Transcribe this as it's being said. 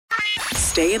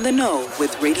Stay in the know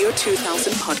with Radio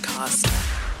 2000 podcast.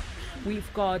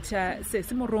 We've got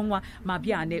Morongoa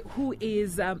Mabyane, who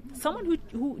is someone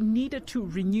who needed to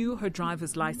renew her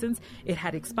driver's license. It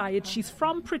had expired. She's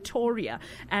from Pretoria,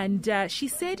 and she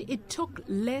said it took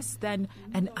less than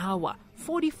an hour,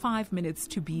 45 minutes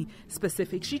to be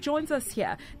specific. She joins us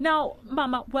here. Now,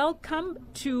 Mama, welcome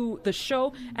to the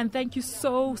show, and thank you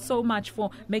so much for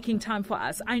making time for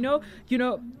us. I know,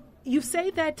 you say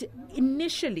that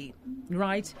initially,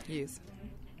 right? Yes.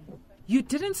 You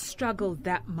didn't struggle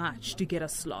that much to get a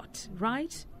slot,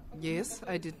 right? Yes,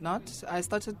 I did not. I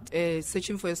started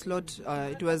searching for a slot.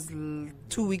 It was 2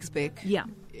 weeks back. Yeah.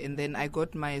 And then I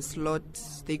got my slot.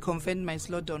 They confirmed my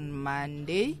slot on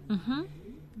Monday. Mm-hmm.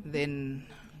 Then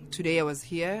today I was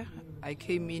here. I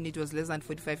came in. It was less than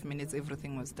 45 minutes.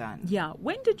 Everything was done. Yeah.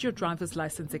 When did your driver's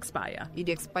license expire? It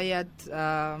expired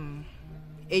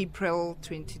April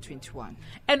 2021.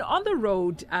 And on the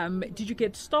road, did you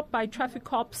get stopped by traffic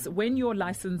cops when your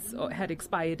license had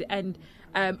expired? And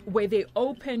were they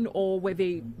open or were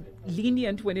they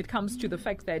lenient when it comes to the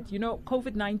fact that,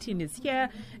 COVID-19 is here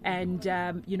and,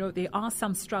 there are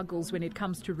some struggles when it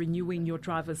comes to renewing your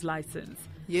driver's license?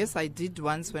 Yes, I did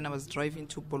once when I was driving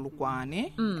to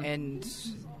Polokwane,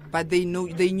 but they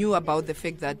knew about the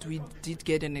fact that we did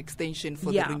get an extension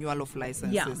for the renewal of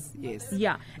licenses. Yeah. Yes.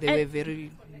 Yeah. They were very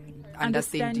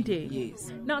understanding.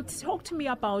 Yes. Now, talk to me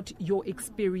about your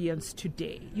experience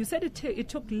today. You said it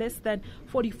took less than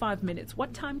 45 minutes.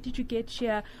 What time did you get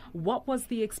here? What was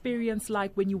the experience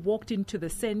like when you walked into the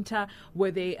center?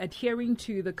 Were they adhering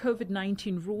to the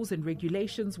COVID-19 rules and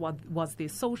regulations? Was there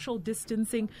social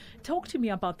distancing? Talk to me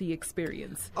about the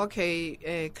experience.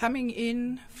 Okay, coming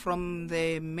in from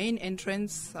the main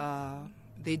entrance,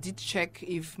 they did check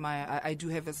if I do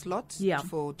have a slot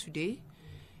for today,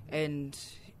 and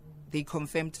they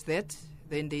confirmed that.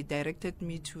 Then they directed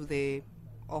me to the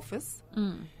office.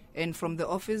 And from the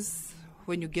office,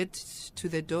 when you get to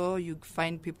the door, you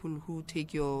find people who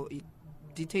take your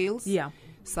details,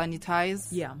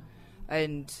 sanitize,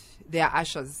 and their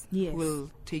ushers will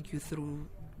take you through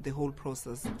the whole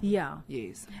process. Yeah.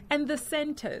 Yes. And the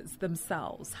centers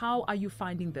themselves, how are you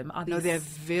finding them? Are they they're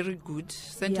very good.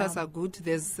 Centers are good.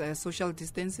 There's social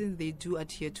distancing. They do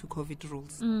adhere to COVID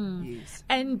rules. Yes.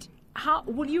 And how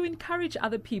will you encourage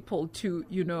other people to,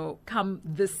 come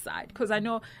this side? Because I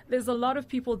know there's a lot of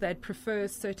people that prefer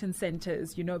certain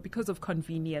centers, because of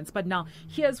convenience. But now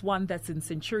here's one that's in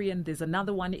Centurion. There's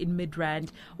another one in Midrand.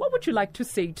 What would you like to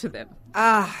say to them?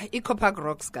 EcoPark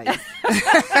rocks, guys.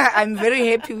 I'm very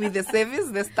happy with the service.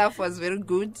 The staff was very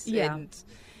good. And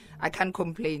I can't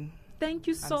complain. Thank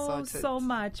you so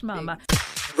much, Mama.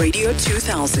 Radio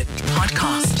 2000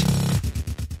 podcast.